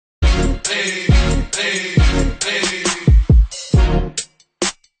Hey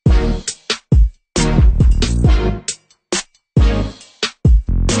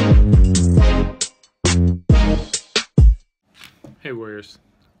Warriors,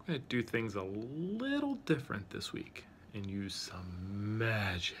 we're going to do things a little different this week and use some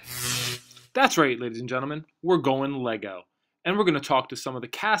magic. That's right, ladies and gentlemen, we're going Lego. And we're going to talk to some of the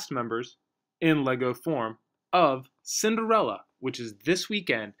cast members in Lego form of Cinderella, which is this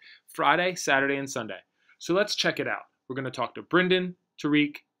weekend, Friday, Saturday, and Sunday. So let's check it out. We're going to talk to Brendan,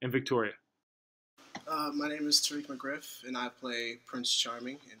 Tariq, and Victoria. My name is Tariq McGriff, and I play Prince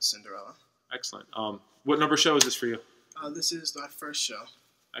Charming in Cinderella. Excellent. What number show is this for you? This is my first show.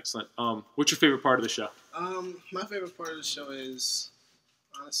 Excellent. What's your favorite part of the show? My favorite part of the show is,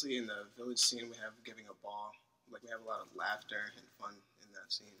 honestly, in the village scene, we have giving a ball. Like, we have a lot of laughter and fun in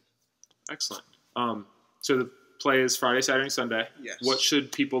that scene. Excellent. So the play is Friday, Saturday, and Sunday. Yes. What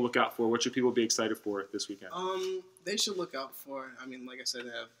should people look out for? What should people be excited for this weekend? They should look out for, like I said,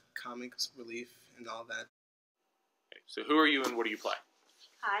 they have comic relief and all that. Okay, so who are you and what do you play?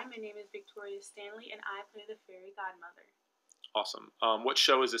 Hi, my name is Victoria Stanley, and I play the fairy godmother. Awesome. What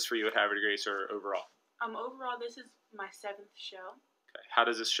show is this for you at Havre de Grace or overall? Overall, this is my 7th show. Okay. How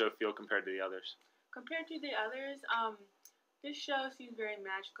does this show feel compared to the others? Compared to the others, this show seems very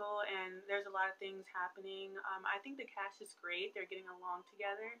magical, and there's a lot of things happening. I think the cast is great. They're getting along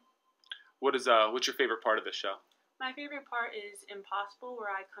together. What's your favorite part of this show? My favorite part is Impossible,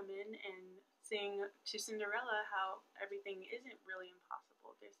 where I come in and sing to Cinderella how everything isn't really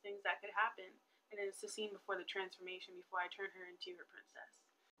impossible. There's things that could happen, and it's the scene before the transformation, before I turn her into her princess.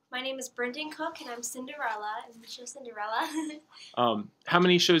 My name is Brendan Cook, and I'm Cinderella in the show Cinderella. How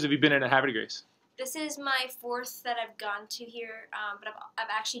many shows have you been in at Havre de Grace? This is my 4th that I've gone to here, but I've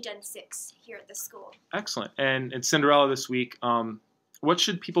actually done 6 here at the school. Excellent. And it's Cinderella this week. What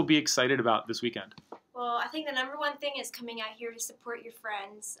should people be excited about this weekend? Well, I think the number one thing is coming out here to support your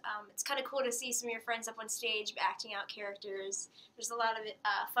friends. It's kind of cool to see some of your friends up on stage acting out characters. There's a lot of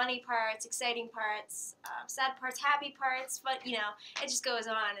funny parts, exciting parts, sad parts, happy parts, but it just goes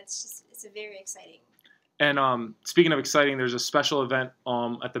on. It's a very exciting. And speaking of exciting, there's a special event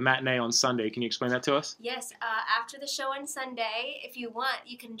at the matinee on Sunday. Can you explain that to us? Yes. After the show on Sunday, if you want,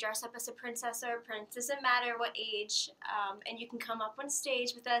 you can dress up as a princess or a prince. Doesn't matter what age. And you can come up on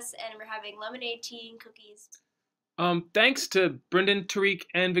stage with us, and we're having lemonade, tea, and cookies. Thanks to Brendan, Tariq,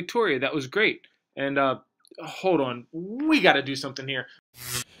 and Victoria. That was great. And hold on. We got to do something here.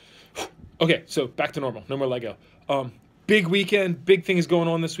 Okay, so back to normal. No more Lego. Big weekend, big things going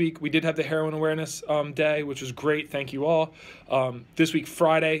on this week. We did have the Heroin Awareness Day, which was great. Thank you all. This week,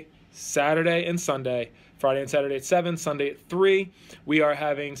 Friday, Saturday, and Sunday. Friday and Saturday at 7, Sunday at 3. We are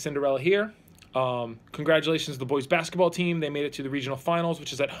having Cinderella here. Congratulations to the boys basketball team. They made it to the regional finals,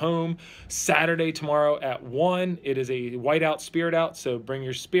 which is at home Saturday tomorrow at 1. It is a whiteout, spirit out, so bring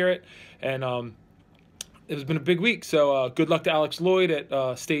your spirit. And it has been a big week. So good luck to Alex Lloyd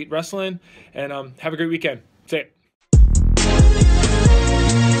at State Wrestling. And have a great weekend. Say it.